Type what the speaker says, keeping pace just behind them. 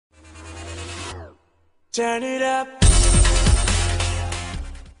Turn it up.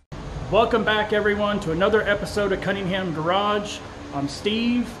 Welcome back, everyone, to another episode of Cunningham Garage. I'm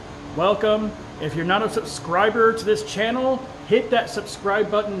Steve. Welcome. If you're not a subscriber to this channel, hit that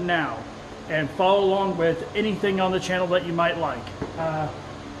subscribe button now and follow along with anything on the channel that you might like.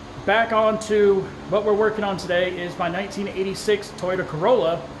 Back on to what we're working on today is my 1986 Toyota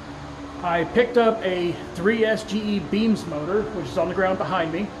Corolla. I picked up a 3S GE Beams motor, which is on the ground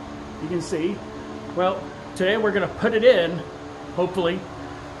behind me. You can see. Well, today we're going to put it in, hopefully.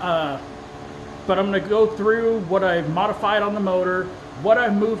 But I'm going to go through what I've modified on the motor, what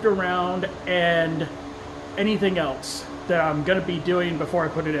I've moved around, and anything else that I'm going to be doing before I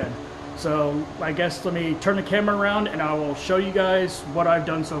put it in. So I guess let me turn the camera around and I will show you guys what I've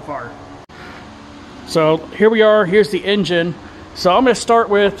done so far. So here we are, here's the engine. So I'm going to start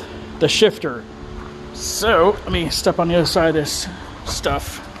with the shifter. So let me step on the other side of this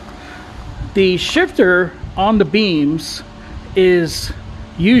stuff. The shifter on the beams is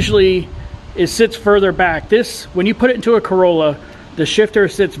usually, it sits further back. This, when you put it into a Corolla, the shifter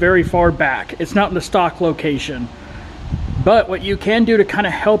sits very far back. It's not in the stock location. But what you can do to kind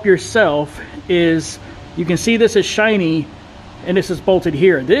of help yourself is, you can see this is shiny and this is bolted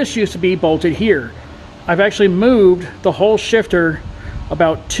here. This used to be bolted here. I've actually moved the whole shifter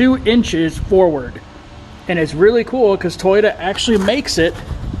about 2 inches forward. And it's really cool because Toyota actually makes it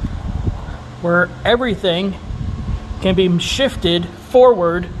where everything can be shifted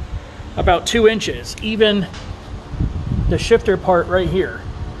forward about 2 inches. Even the shifter part right here.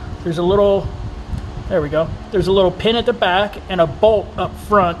 There's a little, there we go. There's a little pin at the back and a bolt up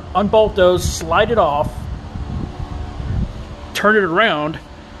front. Unbolt those, slide it off, turn it around,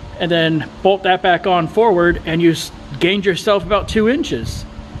 and then bolt that back on forward, and you gained yourself about 2 inches.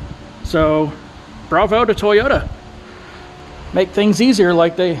 So, bravo to Toyota. Make things easier,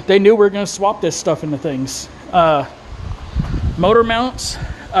 like they knew we were going to swap this stuff into things. Motor mounts,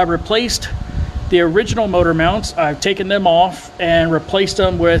 I replaced the original motor mounts. I've taken them off and replaced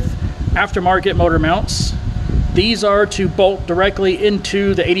them with aftermarket motor mounts. These are to bolt directly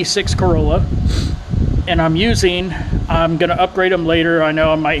into the 86 Corolla. And I'm going to upgrade them later. I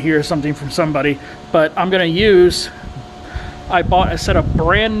know I might hear something from somebody, but I'm going to use, I bought a set of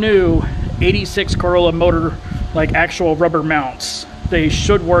brand new 86 Corolla motor, like actual rubber mounts. They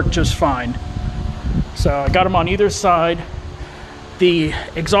should work just fine. So I got them on either side. The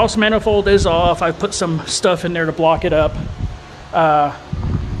exhaust manifold is off. I put some stuff in there to block it up.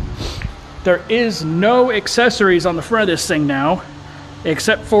 There is no accessories on the front of this thing now,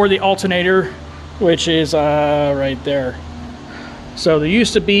 except for the alternator, which is right there. So there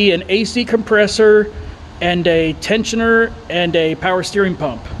used to be an AC compressor and a tensioner and a power steering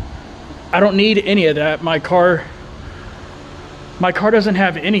pump. I don't need any of that. My car doesn't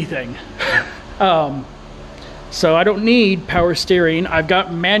have anything. So I don't need power steering. I've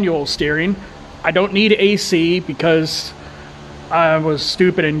got manual steering. I don't need AC because I was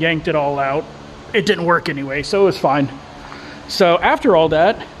stupid and yanked it all out. It didn't work anyway, so it was fine. So after all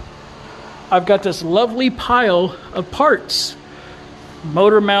that, I've got this lovely pile of parts.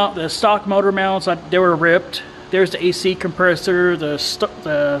 Motor mount, the stock motor mounts, they were ripped. There's the AC compressor,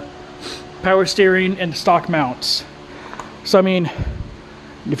 the power steering, and the stock mounts. So I mean,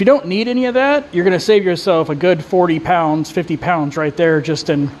 if you don't need any of that, you're going to save yourself a good 40 pounds, 50 pounds right there just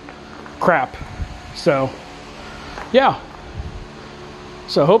in crap. So, yeah.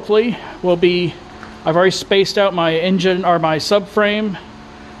 So hopefully I've already spaced out my engine, or my subframe,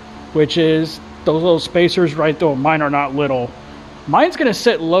 which is those little spacers right there. Mine are not little. Mine's going to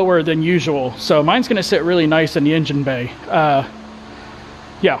sit lower than usual. So mine's going to sit really nice in the engine bay.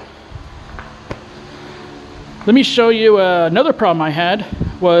 Yeah. Let me show you another problem I had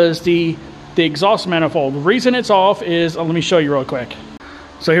was the exhaust manifold. The reason it's off is, let me show you real quick.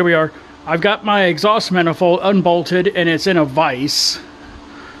 So here we are. I've got my exhaust manifold unbolted and it's in a vise.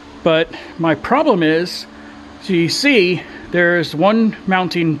 But my problem is, so you see, there's one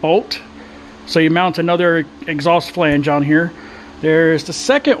mounting bolt. So you mount another exhaust flange on here. There's the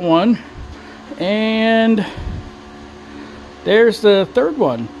second one. And there's the third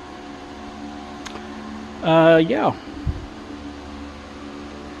one. Yeah.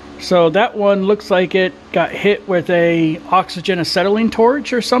 So that one looks like it got hit with a oxygen acetylene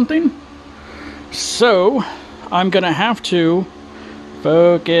torch or something. So I'm gonna have to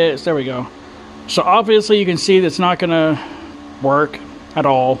focus. There we go. So obviously you can see that's not gonna work at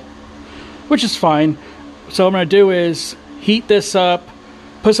all, which is fine. So what I'm gonna do is heat this up,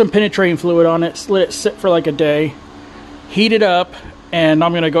 put some penetrating fluid on it, let it sit for like a day, heat it up, and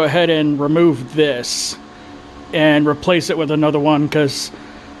I'm gonna go ahead and remove this and replace it with another one, because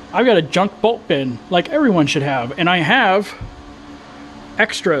I've got a junk bolt bin like everyone should have, and I have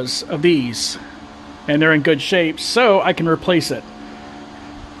extras of these, and they're in good shape, so I can replace it.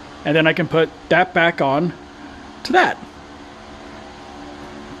 And then I can put that back on to that.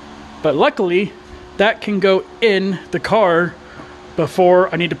 But luckily, that can go in the car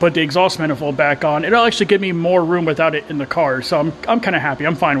before I need to put the exhaust manifold back on. It'll actually give me more room without it in the car, so I'm kind of happy.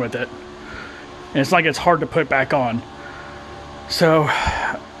 I'm fine with it. And it's like it's hard to put back on. So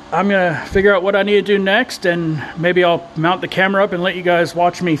I'm gonna figure out what I need to do next, and maybe I'll mount the camera up and let you guys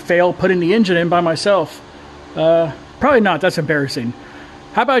watch me fail putting the engine in by myself. Probably not, that's embarrassing.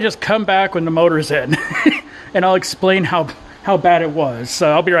 How about I just come back when the motor's in and I'll explain how bad it was.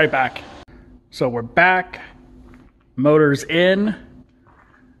 So I'll be right back. So we're back, motor's in.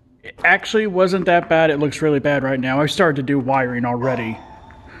 It actually wasn't that bad. It looks really bad right now. I started to do wiring already.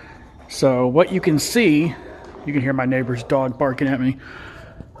 So what you can see, you can hear my neighbor's dog barking at me.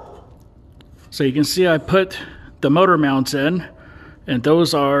 So you can see I put the motor mounts in, and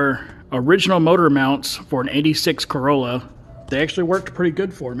those are original motor mounts for an 86 Corolla. They actually worked pretty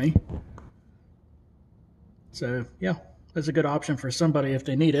good for me. So yeah, that's a good option for somebody if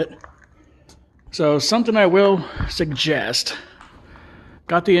they need it. So something I will suggest,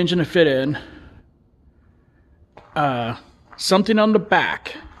 got the engine to fit in, something on the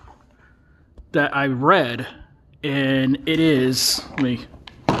back that I read, and it is, let me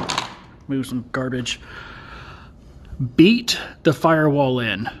move some garbage, beat the firewall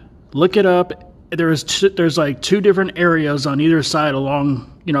in. Look it up. There's like two different areas on either side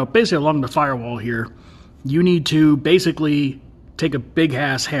along, you know, basically along the firewall here. You need to basically take a big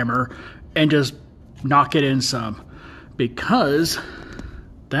ass hammer and just knock it in some, because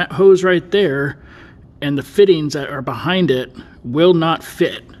that hose right there and the fittings that are behind it will not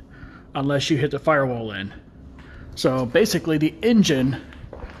fit unless you hit the firewall in. So basically the engine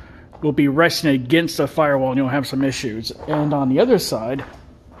will be resting against the firewall and you'll have some issues. And on the other side,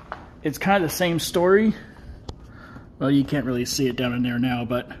 it's kind of the same story. Well, you can't really see it down in there now,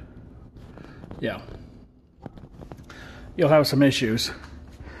 but yeah, you'll have some issues.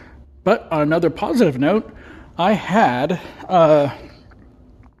 But on another positive note, I had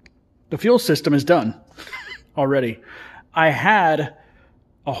the fuel system is done already. I had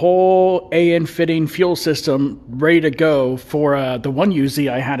a whole AN fitting fuel system ready to go for the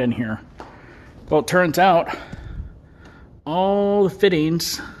 1UZ I had in here. Well, it turns out all the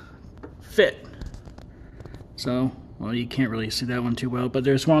fittings fit. So, well, you can't really see that one too well, but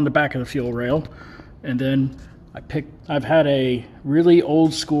there's one on the back of the fuel rail. And then I've had a really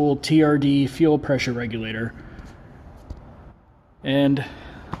old school TRD fuel pressure regulator. And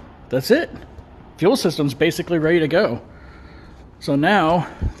that's it. Fuel system's basically ready to go. So now,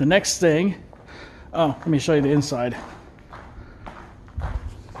 the next thing, oh, let me show you the inside.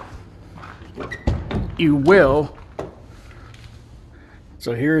 You will,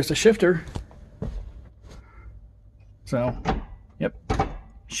 so here's the shifter. So, yep,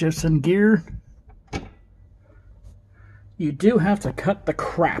 shifts in gear. You do have to cut the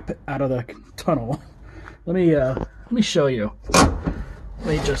crap out of the tunnel. Let me show you. Let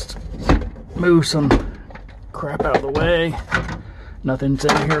me just move some crap out of the way. Nothing's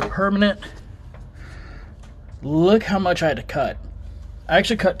in here permanent. Look how much I had to cut. I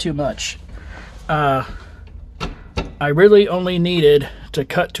actually cut too much. I really only needed to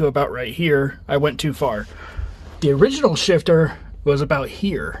cut to about right here. I went too far. The original shifter was about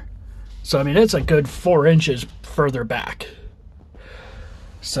here. So, I mean, it's a good 4 inches further back.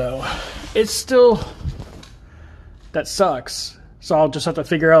 So, it's still, that sucks. So I'll just have to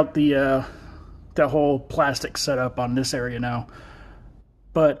figure out the whole plastic setup on this area now.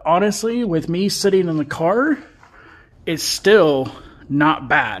 But honestly, with me sitting in the car, it's still not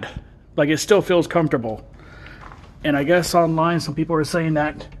bad. Like, it still feels comfortable. And I guess online some people are saying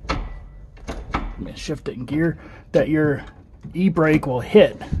that, let me shift it in gear, that your e-brake will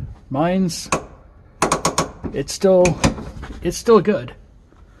hit. Mine's, it's still good.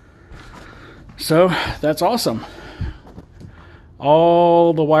 So that's awesome.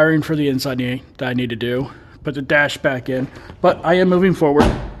 All the wiring for the inside that I need to do. Put the dash back in. But I am moving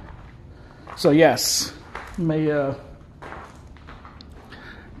forward. So yes, let me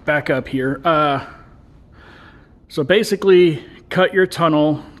back up here. So basically, cut your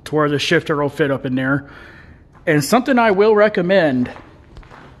tunnel to where the shifter will fit up in there. And something I will recommend,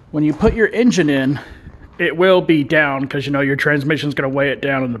 when you put your engine in, it will be down because, you know, your transmission's going to weigh it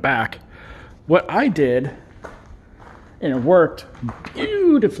down in the back. What I did, and it worked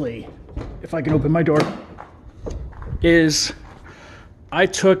beautifully, if I can open my door, is I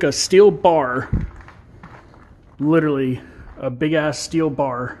took a steel bar, literally a big ass steel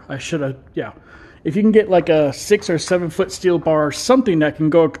bar. I should have, yeah. If you can get like a 6 or 7 foot steel bar, something that can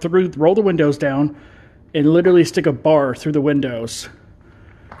go through, roll the windows down and literally stick a bar through the windows.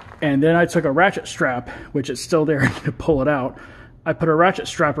 And then I took a ratchet strap, which is still there to pull it out. I put a ratchet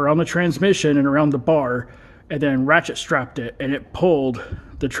strap around the transmission and around the bar, and then ratchet strapped it, and it pulled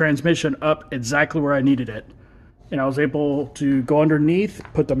the transmission up exactly where I needed it. And I was able to go underneath,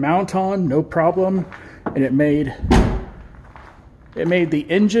 put the mount on, no problem, and it made the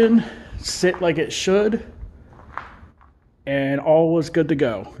engine sit like it should, and all was good to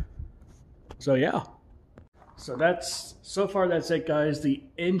go. So yeah. So far that's it, guys. The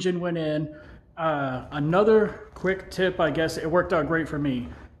engine went in. Another quick tip, I guess it worked out great for me,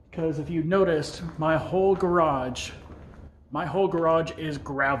 because if you noticed, my whole garage is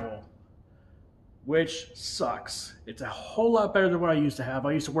gravel, which sucks. It's a whole lot better than what I used to have.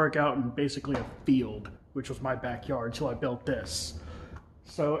 I used to work out in basically a field, which was my backyard until I built this.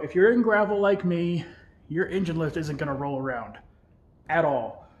 So if you're in gravel like me, your engine lift isn't going to roll around at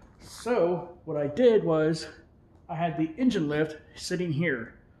all. So what I did was I had the engine lift sitting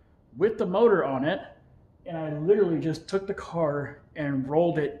here with the motor on it, and I literally just took the car and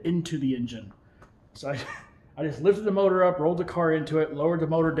rolled it into the engine. So I just lifted the motor up, rolled the car into it, lowered the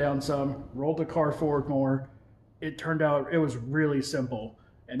motor down some, rolled the car forward more. It turned out it was really simple.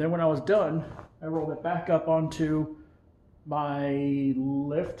 And then when I was done, I rolled it back up onto my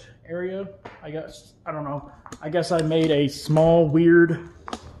lift area, I guess. I don't know. I guess I made a small weird...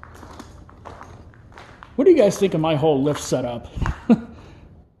 What do you guys think of my whole lift setup?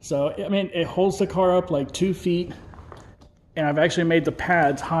 So, I mean, it holds the car up like 2 feet, and I've actually made the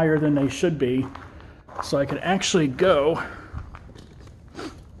pads higher than they should be, so I could actually go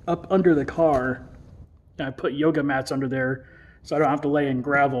up under the car. And I put yoga mats under there so I don't have to lay in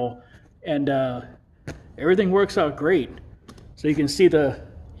gravel, and everything works out great. So you can see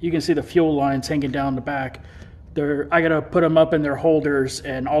the fuel lines hanging down the back. I gotta put them up in their holders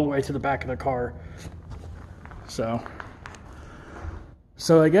and all the way to the back of the car. So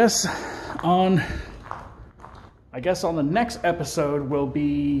I guess on the next episode will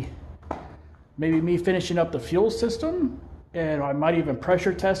be maybe me finishing up the fuel system, and I might even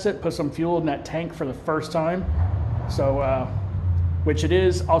pressure test it, put some fuel in that tank for the first time. So, which it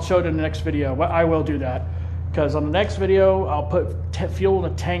is, I'll show it in the next video. I will do that, because on the next video, I'll put fuel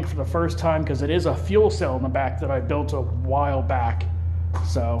in the tank for the first time, because it is a fuel cell in the back that I built a while back.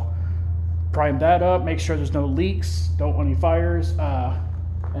 So, prime that up, make sure there's no leaks, don't want any fires,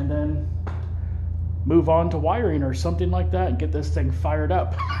 and then move on to wiring or something like that and get this thing fired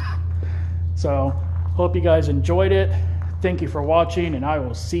up. So, hope you guys enjoyed it. Thank you for watching, and I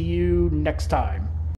will see you next time.